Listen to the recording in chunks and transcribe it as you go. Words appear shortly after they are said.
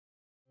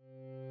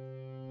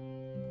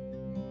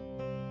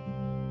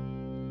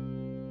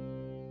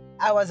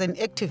I was an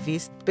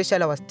activist,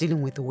 especially I was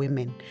dealing with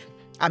women.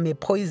 I'm a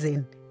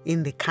poison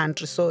in the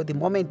country, so the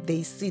moment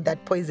they see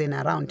that poison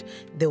around,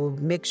 they will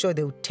make sure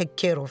they will take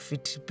care of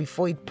it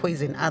before it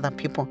poison other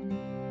people.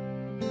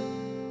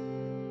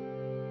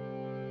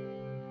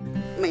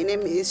 My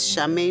name is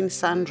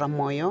Sandra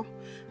Moyo.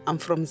 I'm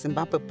from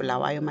Zimbabwe,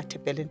 Laois and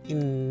Westmeath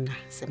in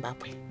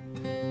Zimbabwe.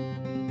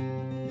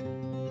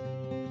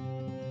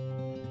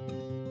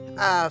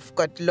 I've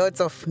got lots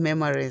of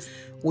memories.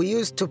 We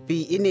used to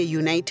be in a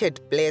united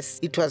place.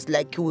 It was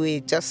like we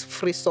were just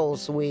free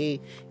souls. We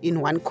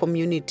in one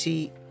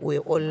community.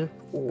 We're all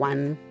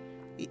one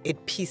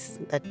at peace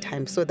that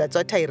time. So that's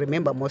what I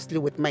remember mostly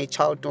with my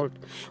childhood.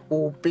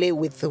 We'll play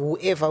with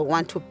whoever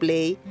want to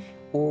play.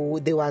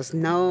 There was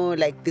no,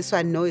 like, this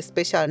one no is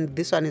special and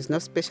this one is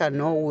not special.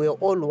 No, we're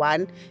all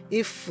one.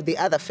 If the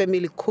other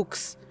family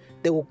cooks,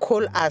 they will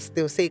call us.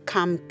 They will say,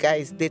 come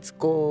guys, let's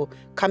go,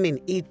 come and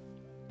eat.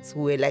 So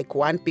we're like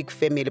one big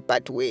family,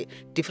 but we're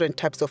different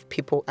types of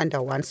people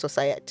under one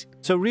society.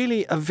 So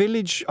really, a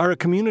village or a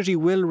community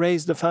will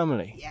raise the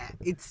family? Yeah,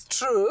 it's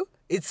true.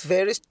 It's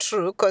very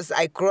true because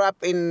I grew up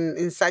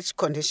in such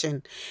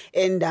condition.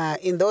 And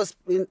in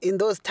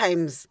those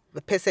times,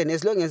 the person,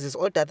 as long as he's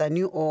older than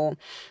you or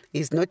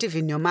is not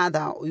even your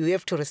mother, you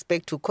have to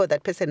respect. You call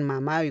that person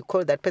mama, you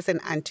call that person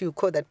auntie, you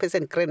call that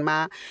person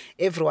grandma,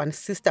 everyone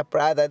sister,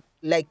 brother.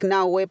 Like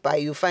now, whereby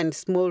you find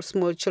small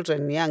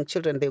children, young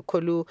children, they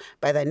call you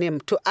by the name.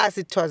 To us,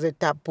 it was a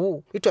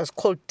taboo. It was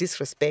called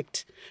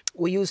disrespect.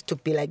 We used to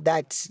be like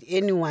that.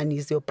 Anyone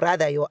is your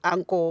brother, your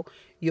uncle,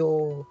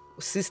 your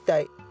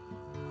sister.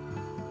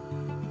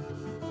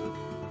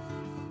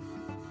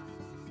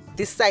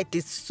 This side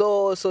is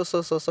so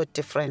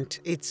different.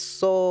 It's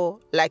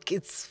so, like,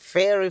 it's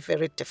very,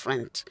 very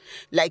different.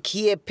 Like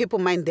here, people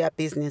mind their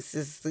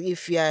businesses.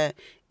 If you're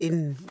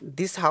in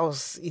this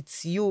house,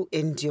 it's you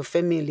and your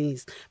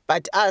families.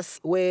 But us,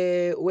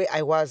 where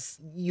I was,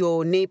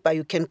 your neighbor,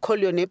 you can call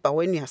your neighbor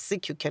when you're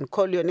sick. You can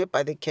call your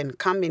neighbor. They can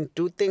come and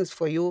do things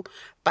for you.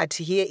 But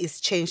here it's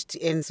changed,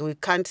 and we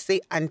can't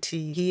say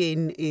auntie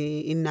here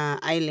in our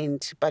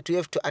island, but we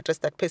have to address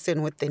that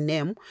person with the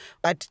name.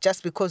 But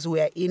just because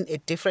we are in a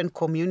different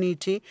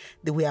community,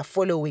 we are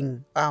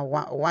following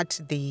what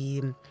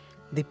the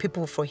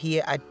people for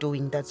here are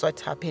doing. That's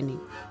what's happening.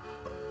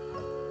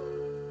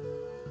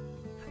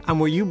 And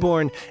were you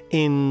born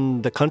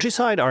in the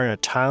countryside or in a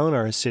town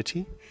or a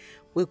city?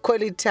 We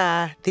call it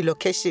the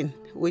location,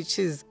 which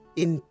is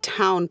in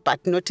town,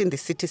 but not in the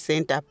city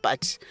center,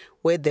 but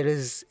where there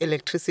is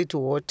electricity,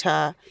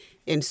 water,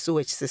 and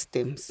sewage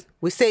systems.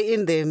 We say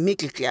in the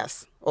middle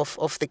class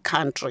of the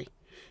country.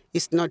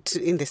 It's not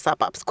in the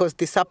suburbs, because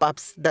the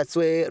suburbs, that's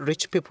where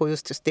rich people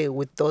used to stay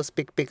with those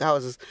big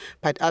houses.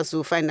 But as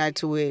we find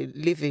out we're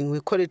living, we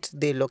call it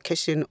the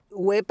location,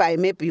 whereby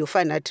maybe you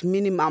find out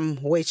minimum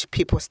wage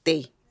people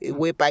stay,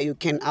 whereby you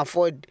can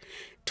afford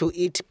to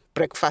eat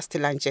breakfast,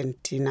 lunch,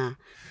 and dinner.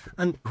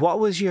 And what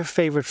was your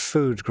favorite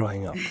food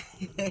growing up?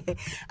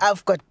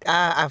 I've got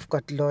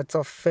lots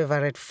of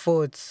favorite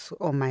foods.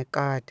 Oh my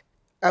God.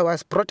 I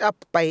was brought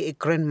up by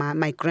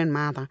my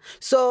grandmother.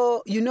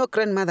 So,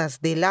 grandmothers,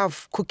 they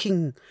love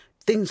cooking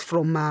things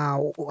from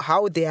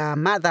how their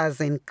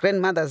mothers and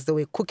grandmothers, they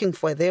were cooking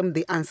for them,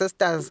 the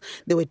ancestors,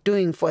 they were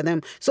doing for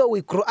them. So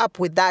we grew up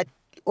with that.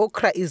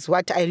 Okra is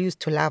what I used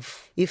to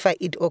love. If I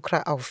eat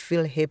okra, I'll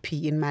feel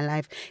happy in my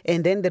life.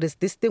 And then there is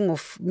this thing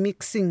of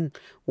mixing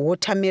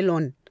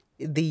watermelon,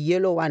 the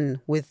yellow one,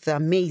 with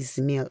maize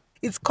meal.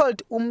 It's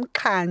called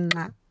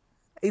umkanqa.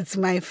 It's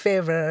my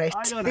favorite.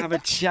 I don't have a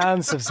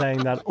chance of saying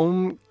that.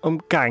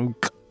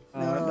 Umkanq.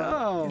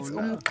 No, it's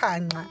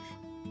umkanqa.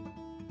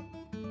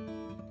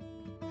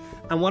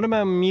 And what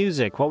about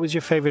music? What was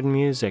your favorite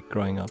music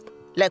growing up?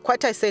 Like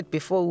what I said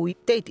before, we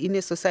stayed in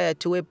a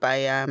society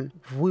whereby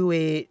we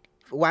were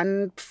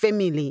one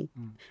family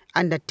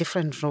under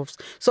different roofs.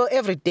 So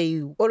every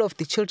day, all of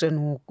the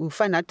children will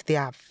find out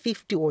there are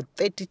 50 or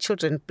 30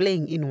 children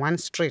playing in one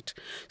street.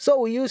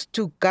 So we used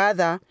to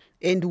gather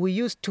and we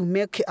used to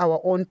make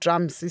our own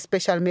drums.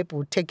 Especially maybe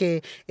we'll take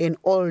an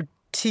old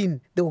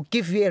tin. They will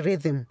give you a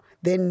rhythm.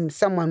 Then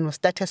someone will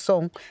start a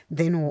song.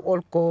 Then we'll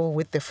all go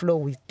with the flow.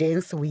 We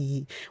dance,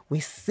 we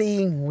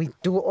sing, we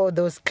do all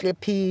those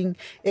clapping.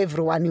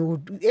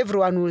 Everyone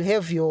will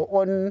have your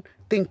own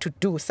thing to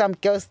do. Some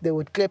girls, they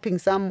would clapping.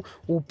 Some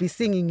will be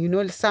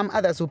singing. Some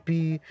others will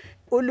be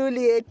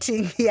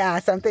ululating. Yeah,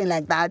 something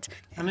like that.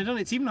 And I don't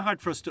know, it's even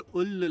hard for us to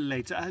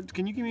ululate.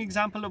 Can you give me an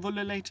example of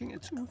ululating?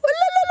 It's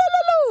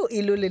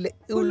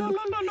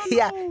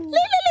yeah.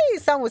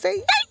 Some will say yay,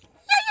 yay.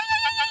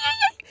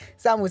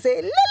 Some will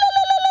say la.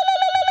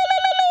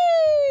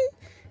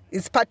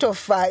 It's part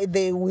of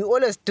we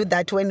always do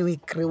that when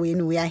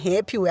we are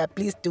happy, we are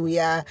pleased,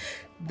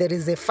 there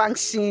is a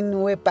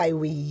function whereby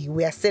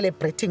we are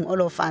celebrating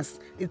all of us.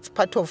 It's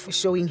part of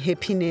showing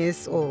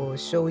happiness or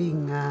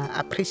showing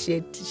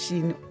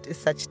appreciation at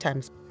such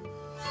times.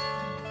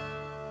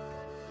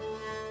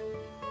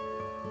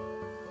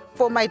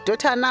 For my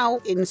daughter now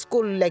in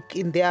school, like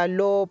in their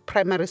low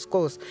primary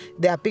schools,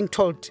 they are being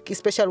told,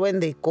 especially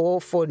when they go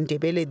for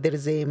Ndebele, there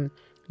is a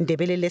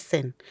Ndebele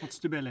lesson. What's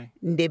Ndebele?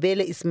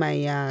 Ndebele is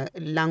my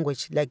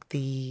language, like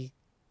the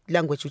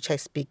language which I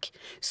speak.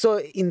 So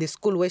in the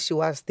school where she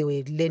was, they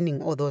were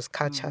learning all those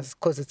cultures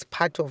because it's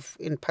part of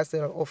and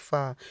parcel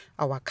of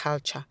our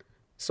culture.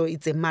 So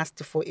it's a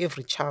must for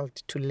every child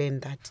to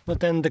learn that. But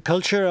then the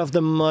culture of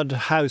the mud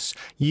house,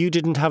 you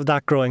didn't have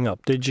that growing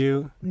up, did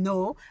you?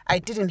 No, I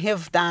didn't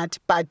have that,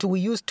 but we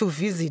used to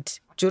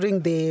visit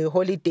during the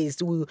holidays.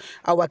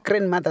 Our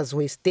grandmothers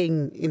were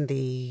staying in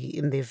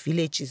the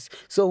villages,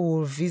 so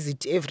we'll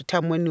visit every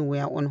time when we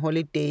were on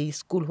holiday,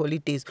 school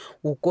holidays.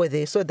 We'll go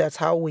there. So that's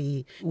how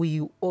we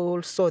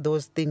all saw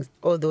those things,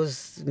 all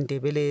those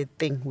Ndebele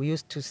things. We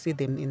used to see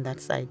them in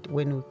that side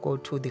when we go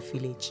to the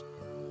village.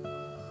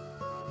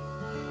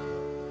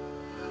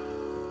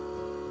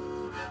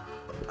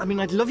 I mean,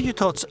 I'd love your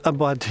thoughts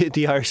about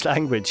the Irish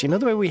language. You know,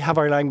 the way we have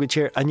our language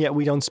here and yet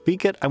we don't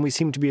speak it and we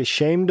seem to be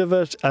ashamed of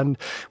it and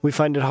we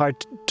find it hard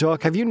to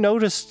talk. Have you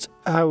noticed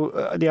how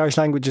the Irish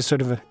language is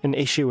sort of an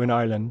issue in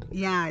Ireland?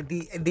 Yeah,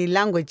 the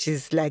language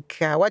is like,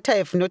 what I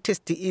have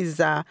noticed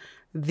is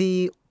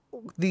the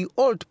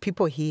old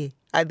people here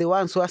are the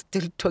ones who are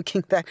still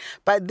talking that.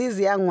 But these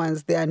young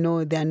ones, they are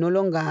no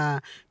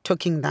longer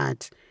talking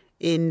that.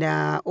 And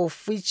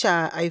of which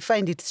I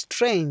find it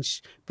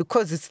strange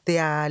because it's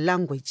their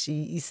language.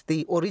 It's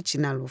the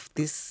original of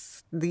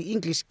this. The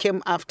English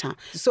came after.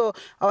 So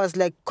I was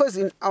like, because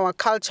in our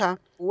culture,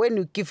 when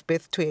you give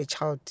birth to a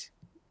child,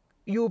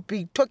 you'll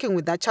be talking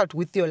with that child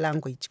with your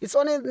language. It's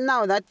only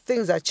now that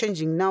things are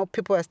changing. Now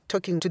people are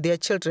talking to their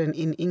children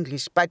in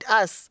English. But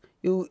us,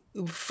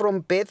 from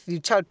birth, your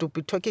child will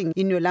be talking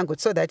in your language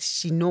so that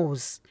she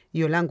knows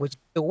your language.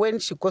 When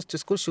she goes to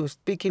school, she will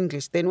speak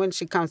English. Then when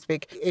she comes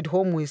back at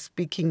home, we're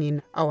speaking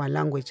in our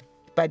language.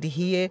 But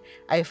here,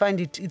 I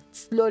find it's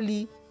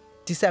slowly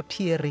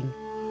disappearing.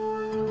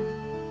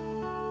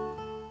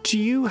 Do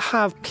you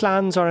have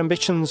plans or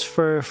ambitions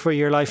for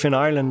your life in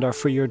Ireland or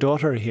for your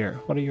daughter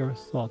here? What are your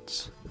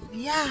thoughts?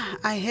 Yeah,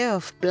 I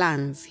have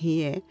plans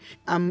here.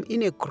 I'm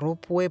in a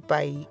group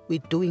whereby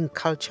we're doing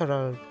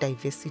cultural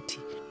diversity.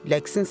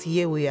 Like since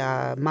here we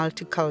are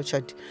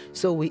multicultural,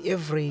 so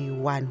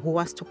everyone who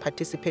wants to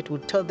participate, we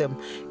tell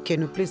them,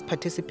 can you please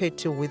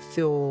participate with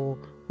your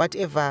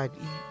whatever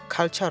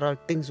cultural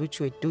things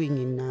which we're doing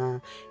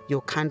in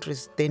your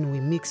countries. Then we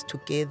mix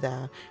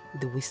together,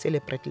 we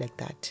celebrate like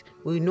that.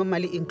 We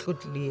normally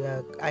include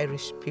the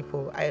Irish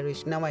people.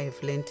 Now I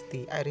have learned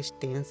the Irish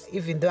dance,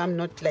 even though I'm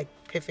not like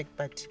perfect,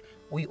 but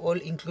we all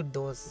include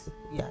those,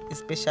 yeah,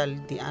 especially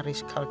the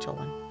Irish culture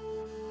one.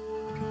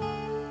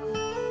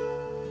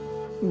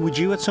 Would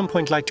you at some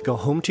point like to go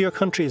home to your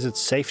country? Is it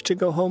safe to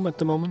go home at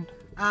the moment?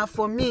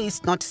 For me,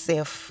 it's not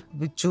safe.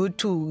 Due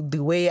to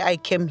the way I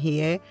came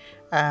here,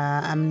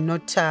 I'm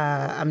not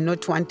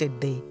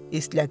wanted there.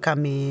 It's like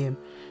I'm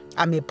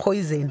a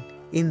poison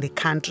in the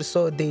country,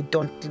 so they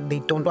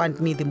don't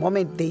want me. The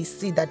moment they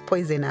see that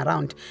poison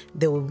around,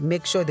 they will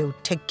make sure they will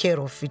take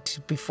care of it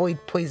before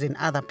it poison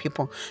other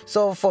people.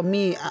 So for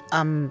me,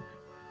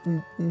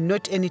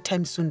 not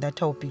anytime soon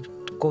that I'll be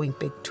going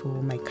back to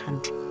my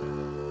country.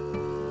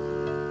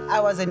 I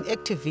was an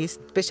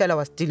activist, especially I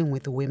was dealing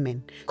with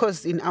women.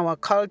 Because in our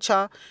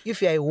culture,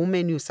 if you're a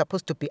woman, you're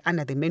supposed to be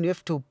under the men. You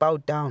have to bow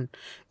down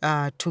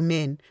to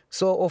men.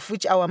 So of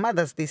which our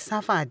mothers, they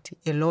suffered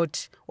a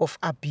lot of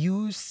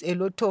abuse, a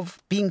lot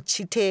of being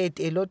cheated,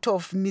 a lot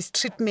of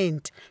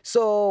mistreatment.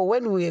 So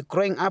when we were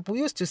growing up, we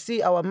used to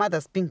see our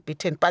mothers being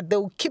beaten, but they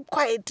will keep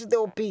quiet. They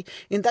will be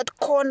in that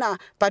corner.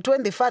 But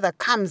when the father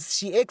comes,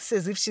 she acts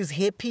as if she's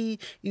happy,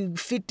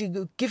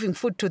 giving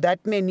food to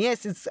that man.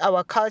 Yes, it's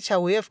our culture.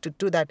 We have to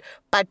do that.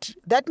 But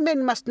that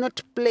man must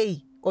not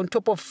play on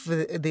top of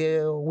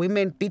the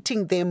women,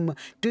 beating them,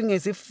 doing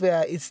as if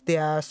it's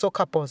their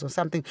soccer balls or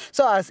something.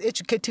 So I was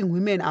educating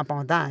women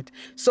about that.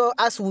 So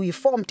as we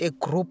formed a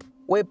group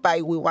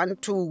whereby we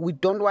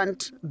don't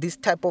want this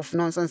type of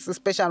nonsense,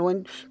 especially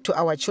when to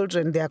our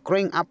children, they are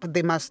growing up,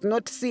 they must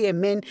not see a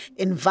man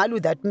and value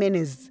that man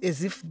as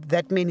if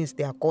that man is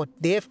their God.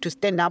 They have to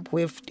stand up.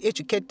 We have to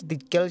educate the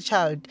girl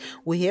child.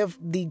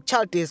 The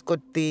child has got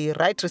the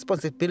right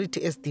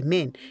responsibility as the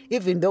man,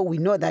 even though we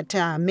know that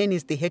man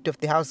is the head of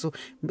the house, so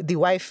the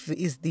wife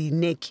is the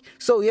neck.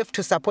 So we have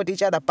to support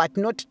each other, but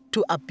not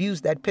to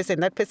abuse that person.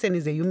 That person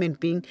is a human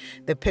being.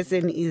 The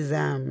person is,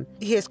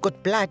 he has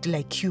got blood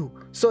like you.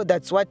 So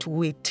that's what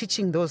we're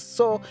teaching those.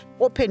 So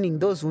opening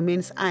those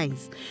women's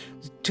eyes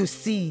to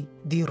see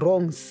the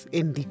wrongs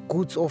and the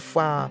goods of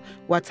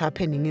what's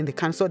happening in the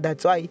country. So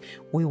that's why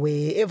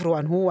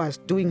everyone who was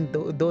doing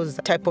those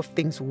type of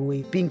things,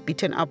 we were being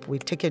beaten up, we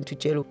were taken to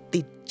jail.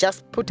 They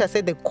just put us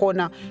at the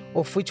corner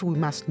of which we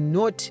must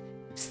not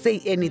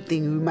say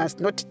anything. We must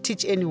not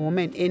teach any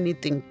woman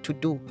anything to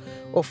do.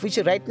 Of which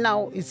right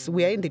now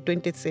we are in the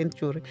 20th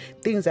century.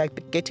 Things are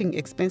getting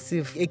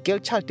expensive. A girl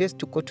child has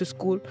to go to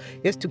school,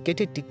 has to get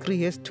a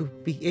degree, has to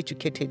be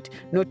educated,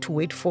 not to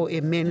wait for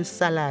a man's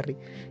salary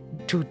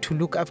to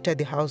look after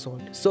the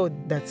household. So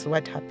that's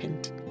what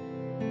happened.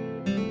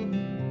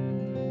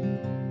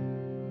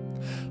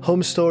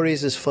 Home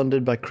Stories is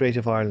funded by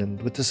Creative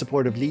Ireland with the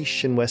support of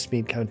Laois and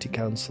Westmeath County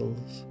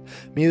Councils.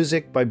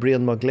 Music by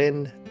Brian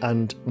Muglin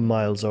and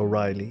Miles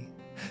O'Reilly.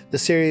 The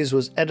series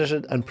was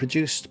edited and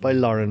produced by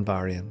Lauren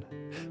Varian.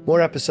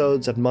 More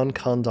episodes at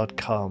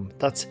manchán.com.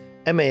 That's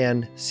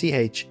MANCHAN.com.